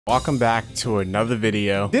Welcome back to another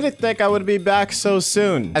video. Didn't think I would be back so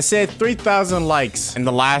soon. I said 3,000 likes in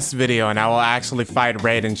the last video and I will actually fight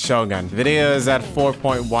RAIDEN Shogun. The video is at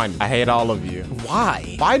 4.1. I hate all of you.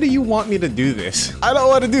 Why? Why do you want me to do this? I don't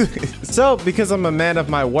want to do this. So, because I'm a man of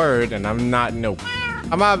my word and I'm not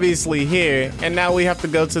I'm obviously here, and now we have to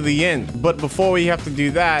go to the end. But before we have to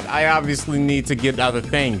do that, I obviously need to get other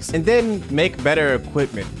things. And then make better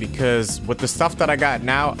equipment, because with the stuff that I got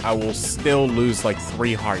now, I will still lose like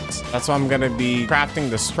 3 hearts. That's why I'm gonna be crafting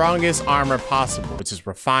the strongest armor possible, which is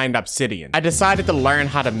refined obsidian. I decided to learn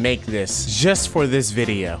how to make this just for this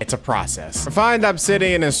video. It's a process. Refined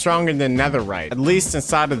obsidian is stronger than netherite, at least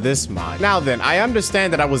inside of this mod. Now then, I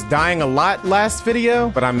understand that I was dying a lot last video,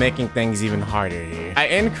 but I'm making things even harder here. I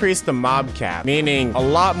increased the mob cap, meaning a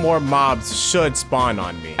lot more mobs should spawn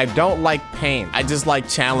on me. I don't like pain. I just like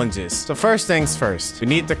challenges. So first things first, we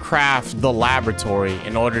need to craft the laboratory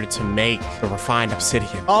in order to make the refined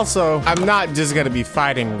obsidian. Also, I'm not just gonna be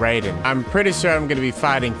fighting Raiden. I'm pretty sure I'm gonna be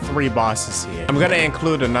fighting 3 bosses here. I'm gonna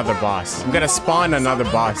include another boss. I'm gonna spawn another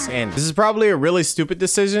boss in. This is probably a really stupid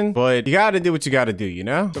decision, but you gotta do what you gotta do, you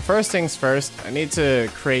know? So first things first, I need to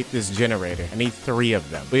create this generator. I need 3 of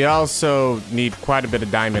them. We also need quite a bit of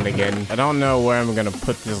diamond again. I don't know where I'm gonna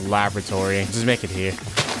put this laboratory. Just make it here.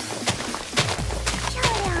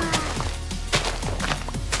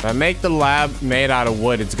 If I make the lab made out of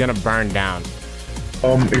wood, it's gonna burn down.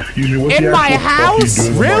 Excuse me, what's in my house?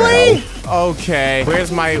 Really? House? Okay. Where's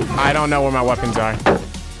my... I don't know where my weapons are.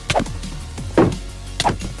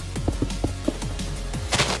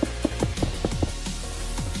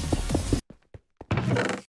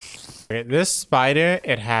 This spider,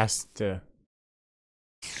 it has to...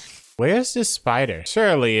 Where's this spider?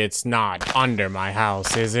 Surely it's not under my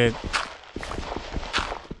house, is it?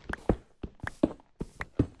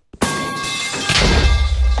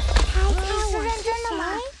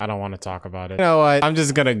 I don't want to talk about it. You know what? I'm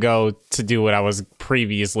just gonna go to do what I was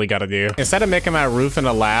previously gonna do. Instead of making my roof in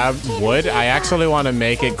a lab wood, I actually want to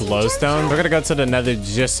make it glowstone. We're gonna go to the nether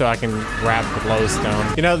just so I can grab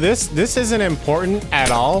glowstone. You know, this isn't important at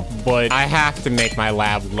all, but I have to make my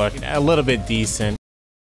lab look a little bit decent.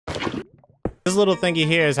 This little thingy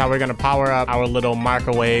here is how we're gonna power up our little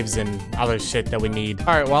microwaves and other shit that we need.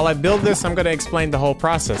 All right, while I build this, I'm gonna explain the whole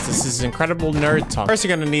process. This is incredible nerd talk. First,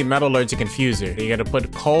 you're gonna need metallurgic infuser. You're gonna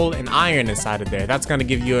put coal and iron inside of there. That's gonna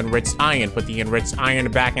give you enriched iron. Put the enriched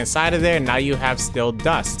iron back inside of there. Now you have steel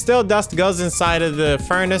dust. Steel dust goes inside of the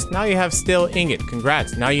furnace. Now you have steel ingot.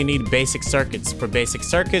 Congrats. Now you need basic circuits. For basic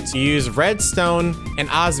circuits, you use redstone and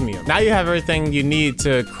osmium. Now you have everything you need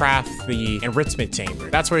to craft the enrichment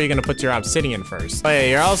chamber. That's where you're gonna put your obsidian first. Oh yeah,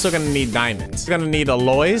 you're also gonna need diamonds. You're gonna need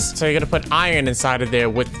alloys, so you're gonna put iron inside of there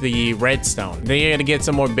with the redstone. Then you're gonna get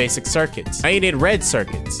some more basic circuits. Now you need red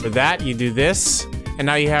circuits. For that, you do this, and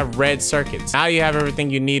now you have red circuits. Now you have everything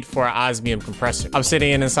you need for an osmium compressor.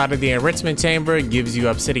 Obsidian inside of the enrichment chamber gives you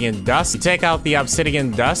obsidian dust. You take out the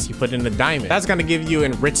obsidian dust, you put in the diamond. That's gonna give you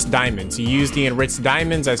enriched diamonds. You use the enriched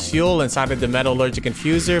diamonds as fuel inside of the metallurgic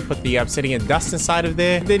infuser, put the obsidian dust inside of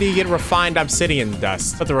there. Then you get refined obsidian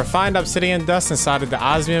dust. Put the refined obsidian dust inside of the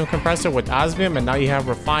osmium compressor with osmium, and now you have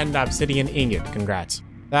refined obsidian ingot. Congrats.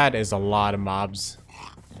 That is a lot of mobs.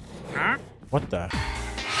 Huh? What the?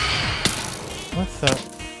 What the?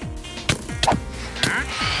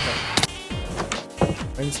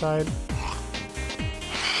 Inside?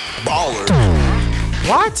 Baller.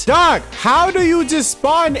 What? Dog, how do you just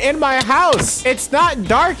spawn in my house? It's not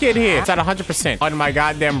dark in here. It's at 100% on my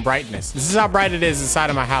goddamn brightness. This is how bright it is inside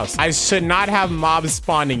of my house. I should not have mobs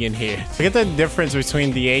spawning in here. Look at the difference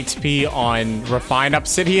between the HP on refined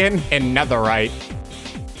obsidian and netherite.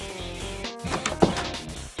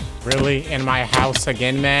 Really? In my house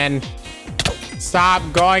again, man? Stop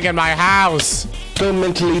going in my house. Go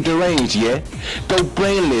mentally deranged, yeah? Go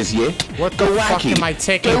brainless, yeah? What the fuck am I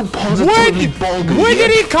taking? Go positively bonkers, Where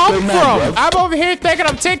did he come from? Mad, I'm over here thinking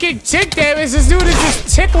I'm taking tick damage. This dude is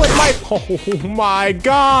just tickling my... Oh my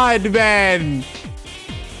god, man.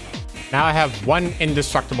 Now I have one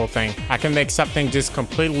indestructible thing. I can make something just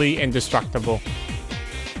completely indestructible.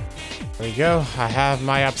 There we go. I have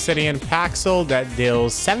my obsidian paxel that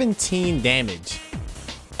deals 17 damage.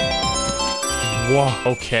 Whoa,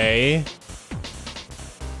 okay.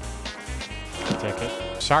 Take it.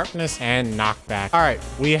 Sharpness and knockback. All right,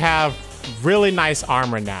 we have really nice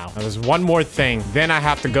armor now. Now there's one more thing. Then I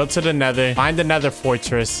have to go to the nether, find the nether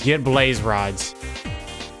fortress, get blaze rods.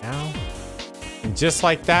 Now, and just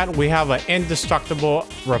like that, we have an indestructible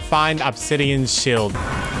refined obsidian shield.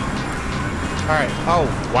 All right.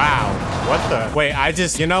 Oh, wow. What the?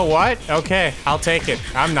 Wait, you know what? Okay, I'll take it.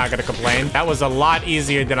 I'm not gonna complain. That was a lot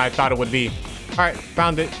easier than I thought it would be. Alright,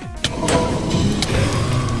 found it.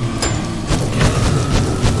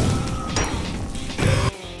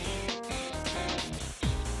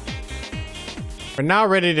 We're now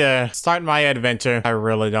ready to start my adventure. I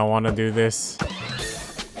really don't want to do this.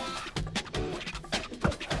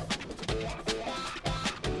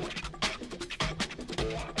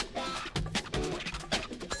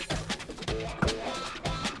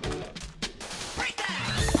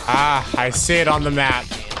 Ah, I see it on the map.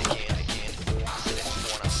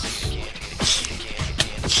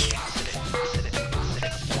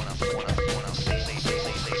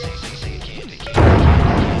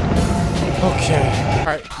 Okay.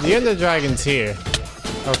 Alright, the Ender Dragon's here.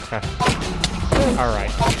 Okay.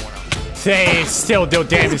 Alright. They still do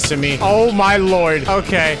damage to me. Oh my lord.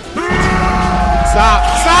 Okay. Stop!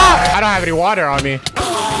 Stop! I don't have any water on me.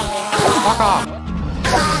 Fuck off.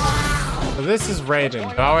 So this is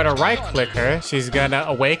Raiden. If I were to right click her, she's gonna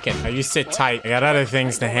awaken. Now you sit tight. I got other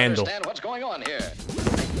things to handle. What's going on here?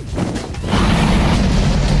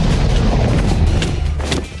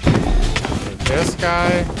 This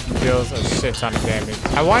guy deals a shit ton of damage.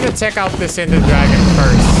 I want to take out this Ender Dragon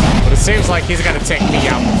first, but it seems like he's gonna take me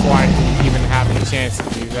out before I can even have a chance to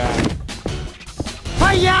do that.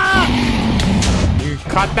 Hiya! You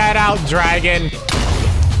cut that out, dragon.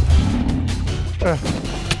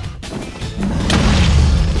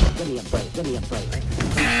 Give me a break. Give me a break.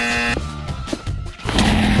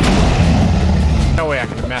 No way I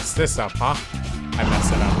can mess this up, huh? I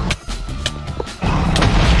messed it up.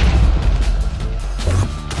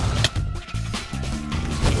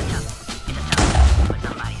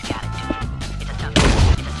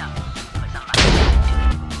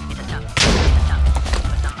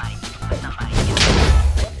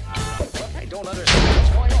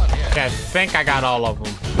 I think I got all of them.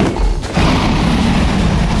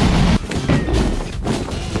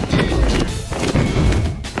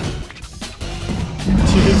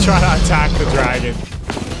 You can try to attack the dragon.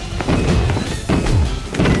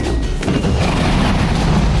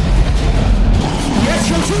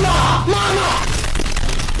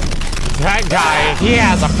 That guy, he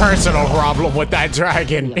has a personal problem with that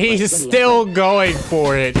dragon. He's still going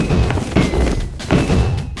for it.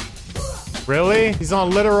 Really? He's on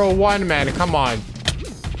literal one, man. Come on.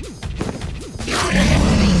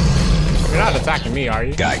 You're not attacking me, are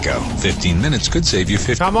you? Geico. 15 minutes could save you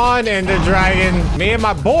 50. Come on, Ender Dragon. Me and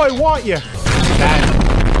my boy want you.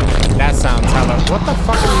 That sounds hella. What the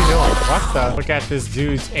fuck are you doing? What the? Look at this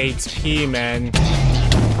dude's HP, man.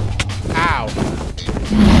 Ow.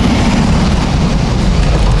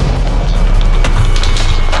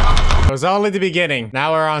 It was only the beginning.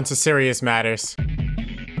 Now we're on to serious matters.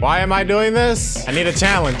 Why am I doing this? I need a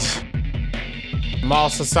challenge. I'm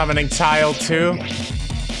also summoning Child too.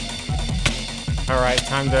 Alright,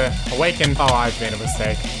 time to awaken. Oh, I've made a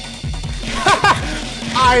mistake.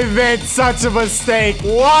 I made such a mistake.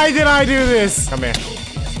 Why did I do this? Come here.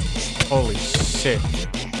 Holy shit.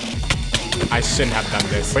 I shouldn't have done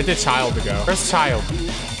this. Where did Child go? Where's Child?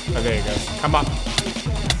 Oh, there you go. Come up.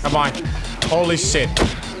 Come on. Holy shit.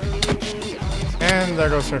 And there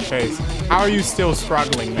goes her face. How are you still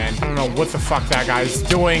struggling, man? I don't know what the fuck that guy's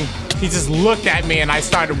doing. He just looked at me and I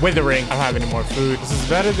started withering. I don't have any more food. This is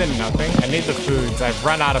better than nothing. I need the foods. I've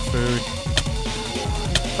run out of food.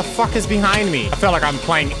 What the fuck is behind me? I feel like I'm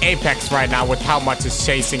playing Apex right now with how much is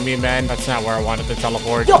chasing me, man. That's not where I wanted to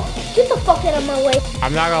teleport. Yo, get the fuck out of my way.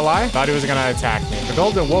 I'm not gonna lie. Thought he was gonna attack me. The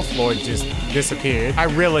Golden Wolf Lord just disappeared. I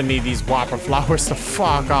really need these Whopper flowers to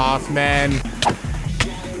fuck off, man.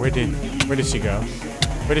 Where did she go?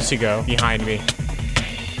 Where did she go? Behind me.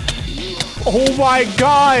 Oh my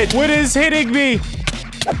god! What is hitting me?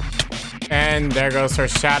 And there goes her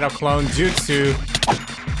Shadow Clone Jutsu.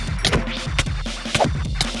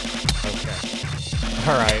 Okay.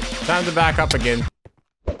 Alright. Time to back up again.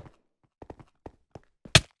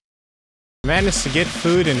 Managed to get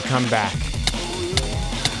food and come back.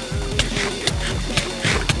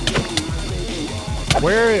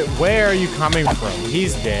 Where are you coming from?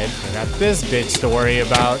 He's dead. I got this bitch to worry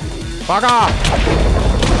about. Fuck off!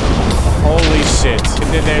 Holy shit.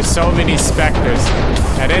 And then there's so many specters.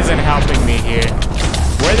 That isn't helping me here.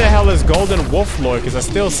 Where the hell is Golden Wolf Lord? Because I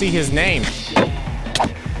still see his name.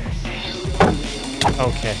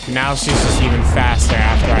 Okay. Now she's just even faster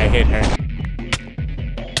after I hit her.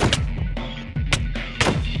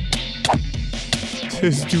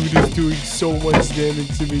 This dude is doing so much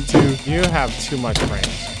damage to me too. You have too much range.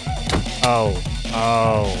 Oh.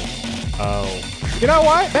 You know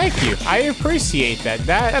what? Thank you. I appreciate that.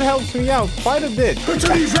 That helps me out quite a bit.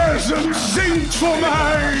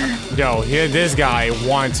 Yo, here this guy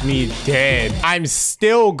wants me dead. I'm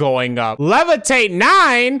still going up. Levitate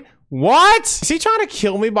 9? What? Is he trying to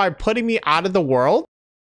kill me by putting me out of the world?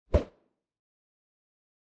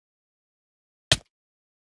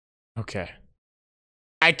 Okay.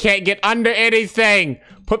 I can't get under anything.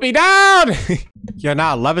 Put me down. Yeah,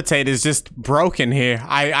 nah, levitate is just broken here.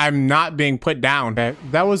 I'm not being put down.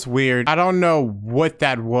 That was weird. I don't know what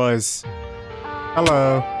that was.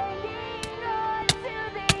 Hello.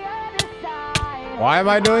 Why am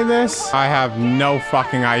I doing this? I have no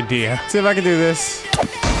fucking idea. See if I can do this.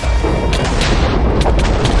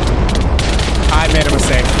 I made a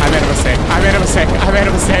mistake. I made a mistake. I made a mistake. I made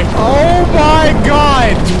a mistake. Oh my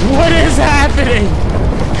god! What is happening?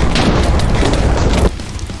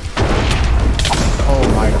 Oh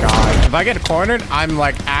my god. If I get cornered, I'm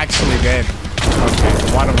like actually dead.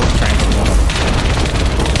 Okay, one of them transformed.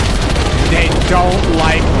 They don't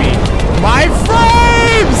like me. My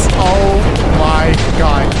frames! Oh my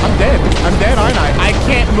god. I'm dead. I'm dead, aren't I? I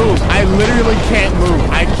can't move. I literally can't move.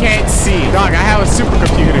 I can't see. Dog, I have a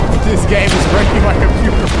supercomputer. This game is breaking my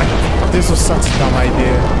computer right now. This was such a dumb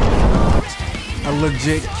idea. I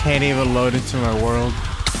legit can't even load into my world.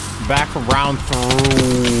 Back around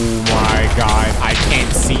through. My god. I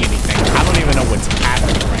can't see anything. I don't even know what's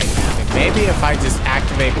happening right now. Maybe if I just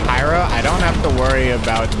activate Pyro, I don't have to worry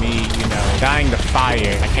about me, you know, dying to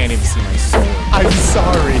fire. I can't even see my soul. I'm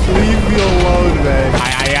sorry. Leave me alone, man.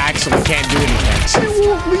 I actually can't do anything. She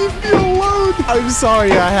won't leave me alone. I'm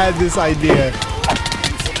sorry I had this idea.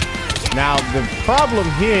 Now, the problem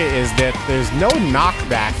here is that there's no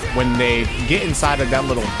knockback when they get inside of that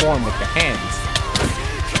little form with the hands.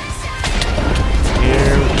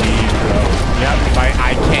 Here we go. Yep,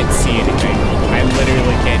 I can't see anything. I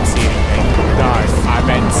literally can't see anything. Dog, I'm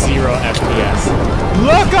at 0 FPS.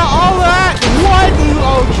 Look at all that! What?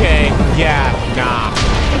 Okay. Yeah, nah.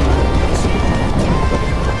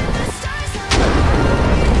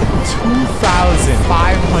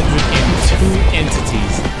 2,502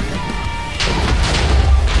 entities.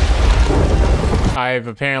 I've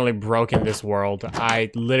apparently broken this world.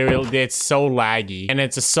 I literally, it's so laggy and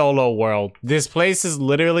it's a solo world. This place is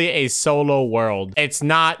literally a solo world. It's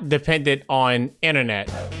not dependent on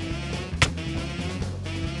internet.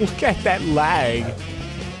 Look at that lag.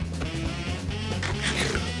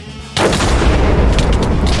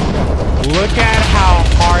 Look at how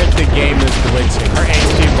hard the game is glitching. Her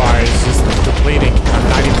HP bar is just depleting. I'm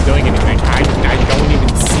not even doing anything. I don't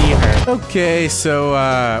even see her. Okay, so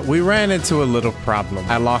we ran into a little problem.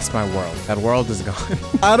 I lost my world. That world is gone.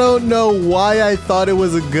 I don't know why I thought it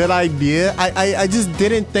was a good idea. I just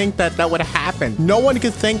didn't think that that would happen. No one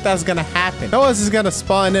could think that's gonna happen. No one's just gonna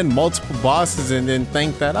spawn in multiple bosses and then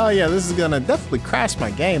think that, oh yeah, this is gonna definitely crash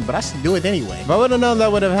my game, but I should do it anyway. If I would have known that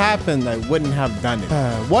would have happened, I wouldn't have done it.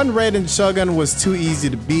 One Raiden Shogun was too easy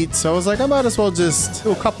to beat, so I was like, I might as well just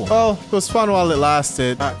do a couple. Well, it was fun while it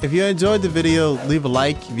lasted. If you enjoyed the video, leave a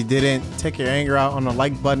like. If you didn't, take your anger out on the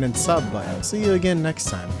like button and sub button. See you again next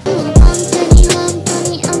time.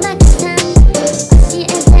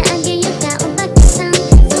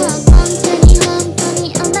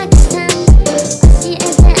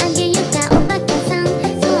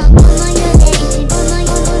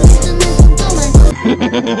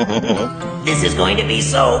 This is going to be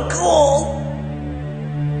so cool.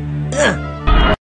 Ugh.